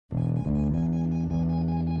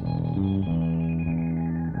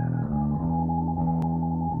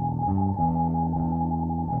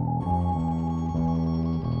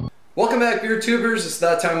Welcome back, beer tubers. It's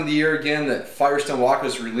that time of the year again that Firestone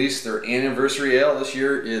has released their anniversary ale. This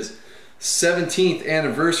year is 17th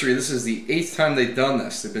anniversary. This is the 8th time they've done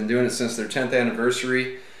this. They've been doing it since their 10th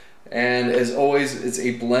anniversary. And as always, it's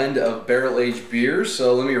a blend of barrel-aged beers.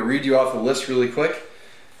 So let me read you off the list really quick.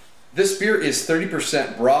 This beer is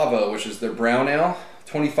 30% Bravo, which is their brown ale,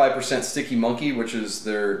 25% Stickee Monkee, which is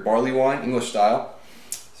their barley wine, English style,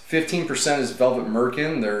 15% is Velvet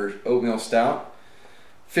Merkin, their oatmeal stout,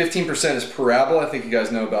 15% is Parabola, I think you guys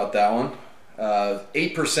know about that one.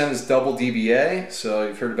 8% is double DBA, so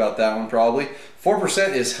you've heard about that one probably.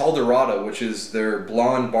 4% is Helldorado, which is their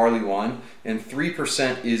blonde barley wine, and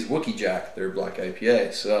 3% is Wookey Jack, their black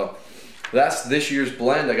IPA. So that's this year's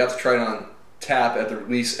blend. I got to try it on tap at the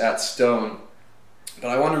release at Stone,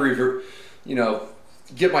 but I want to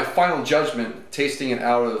get my final judgment tasting it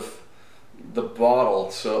out of the bottle.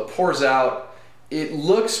 So it pours out. It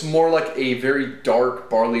looks more like a very dark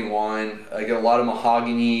barley wine. I get a lot of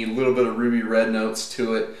mahogany, a little bit of ruby red notes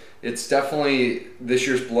to it. It's definitely, this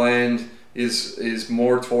year's blend is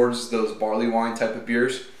more towards those barley wine type of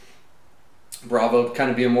beers. Bravo kind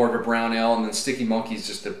of being more of a brown ale, and then Stickee Monkee is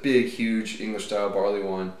just a big, huge English style barley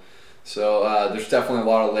wine. So there's definitely a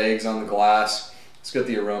lot of legs on the glass. Let's get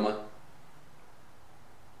the aroma.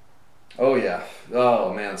 Oh yeah,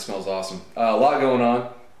 oh man, it smells awesome. A lot going on,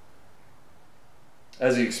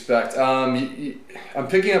 as you expect. I'm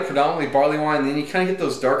picking up predominantly barley wine, and then you kind of get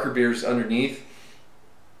those darker beers underneath.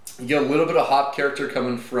 You get a little bit of hop character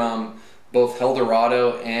coming from both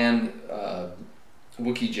Helldorado and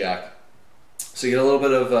Wookey Jack. So you get a little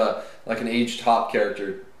bit of like an aged hop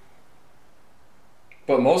character.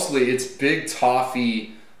 But mostly it's big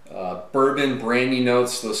toffee, bourbon, brandy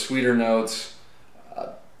notes, those sweeter notes.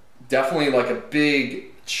 Definitely like a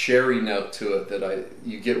big cherry note to it that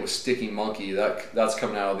you get with Stickee Monkee. That's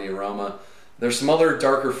coming out of the aroma. There's some other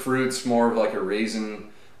darker fruits, more of like a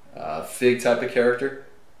raisin, fig type of character.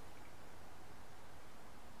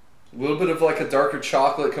 A little bit of like a darker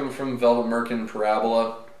chocolate coming from Velvet Merkin and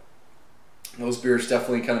Parabola. Those beers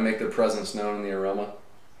definitely kind of make their presence known in the aroma.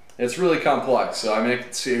 It's really complex, so I mean, I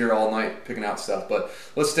could sit here all night picking out stuff, but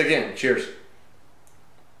let's dig in. Cheers.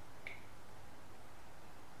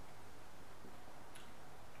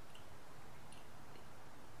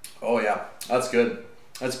 Oh yeah, that's good.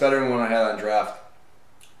 That's better than what I had on draft.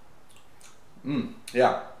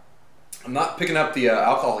 Yeah. I'm not picking up the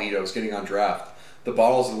alcohol heat I was getting on draft. The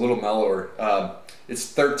bottle's a little mellower.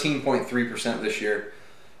 It's 13.3% this year,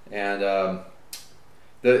 and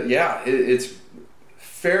it's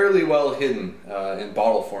fairly well hidden in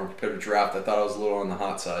bottle form compared to draft. I thought it was a little on the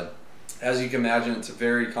hot side. As you can imagine, it's a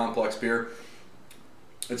very complex beer.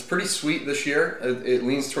 It's pretty sweet this year. It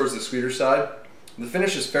leans towards the sweeter side. The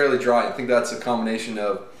finish is fairly dry. I think that's a combination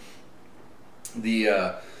of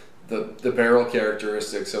the barrel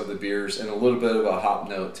characteristics of the beers and a little bit of a hop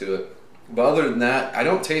note to it. But other than that, I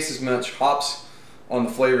don't taste as much hops on the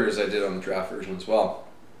flavor as I did on the draft version as well.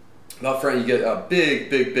 Up front, you get a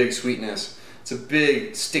big sweetness. It's a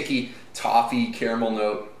big, sticky, toffee caramel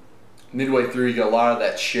note. Midway through, you get a lot of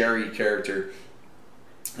that cherry character.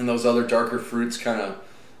 And those other darker fruits kind of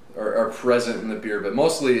are present in the beer. But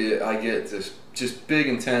mostly, I get this just big,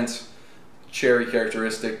 intense cherry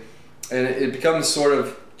characteristic. And it becomes sort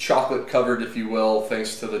of chocolate covered, if you will,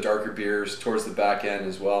 thanks to the darker beers towards the back end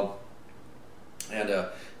as well. And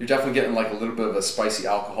you're definitely getting like a little bit of a spicy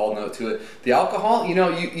alcohol note to it. The alcohol,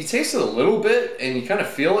 you taste it a little bit and you kind of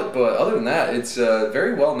feel it, but other than that, it's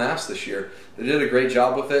very well masked this year. They did a great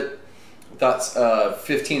job with it. I thought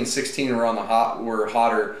 15 and 16 were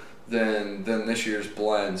hotter than this year's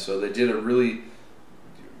blend, so they did a really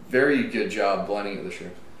very good job blending it this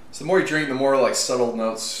year. So the more you drink, the more like subtle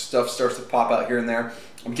notes, stuff starts to pop out here and there.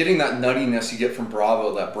 I'm getting that nuttiness you get from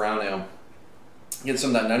Bravo, that brown ale. You get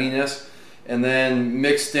some of that nuttiness, and then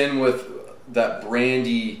mixed in with that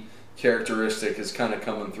brandy characteristic is kind of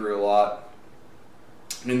coming through a lot.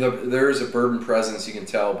 I mean, there is a bourbon presence, you can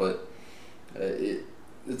tell, but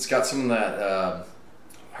it's got some of that,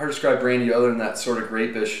 hard to describe brandy other than that sort of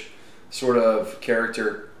grapish sort of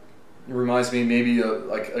character. It reminds me maybe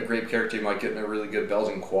like a grape character you might get in a really good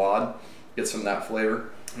Belgian quad. Get some of that flavor.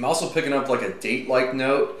 I'm also picking up like a date-like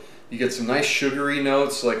note. You get some nice sugary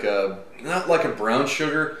notes, like not like a brown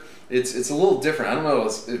sugar. It's a little different. I don't know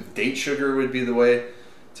if date sugar would be the way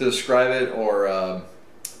to describe it, or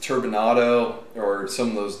turbinado, or some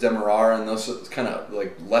of those demerara and those kind of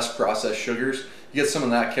like less processed sugars. You get some of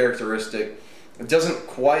that characteristic. It doesn't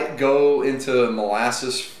quite go into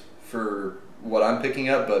molasses for what I'm picking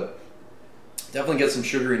up, but definitely get some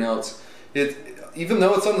sugary notes. Even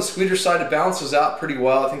though it's on the sweeter side, it balances out pretty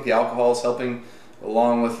well. I think the alcohol is helping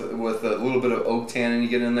along with a little bit of oak tannin you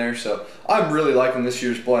get in there. So I'm really liking this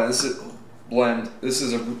year's blend. This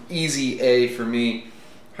is an easy A for me.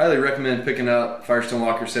 Highly recommend picking up Firestone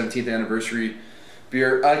Walker 17th anniversary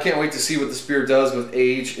beer. I can't wait to see what this beer does with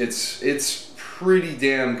age. It's pretty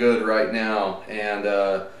damn good right now, and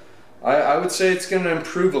I would say it's going to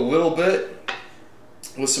improve a little bit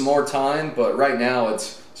with some more time, but right now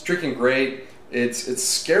it's drinking great. It's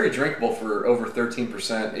scary drinkable for over 13%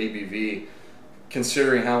 ABV,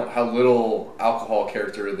 considering how little alcohol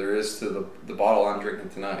character there is to the bottle I'm drinking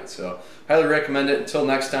tonight. So highly recommend it. Until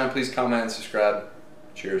next time, please comment and subscribe.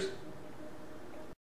 Cheers.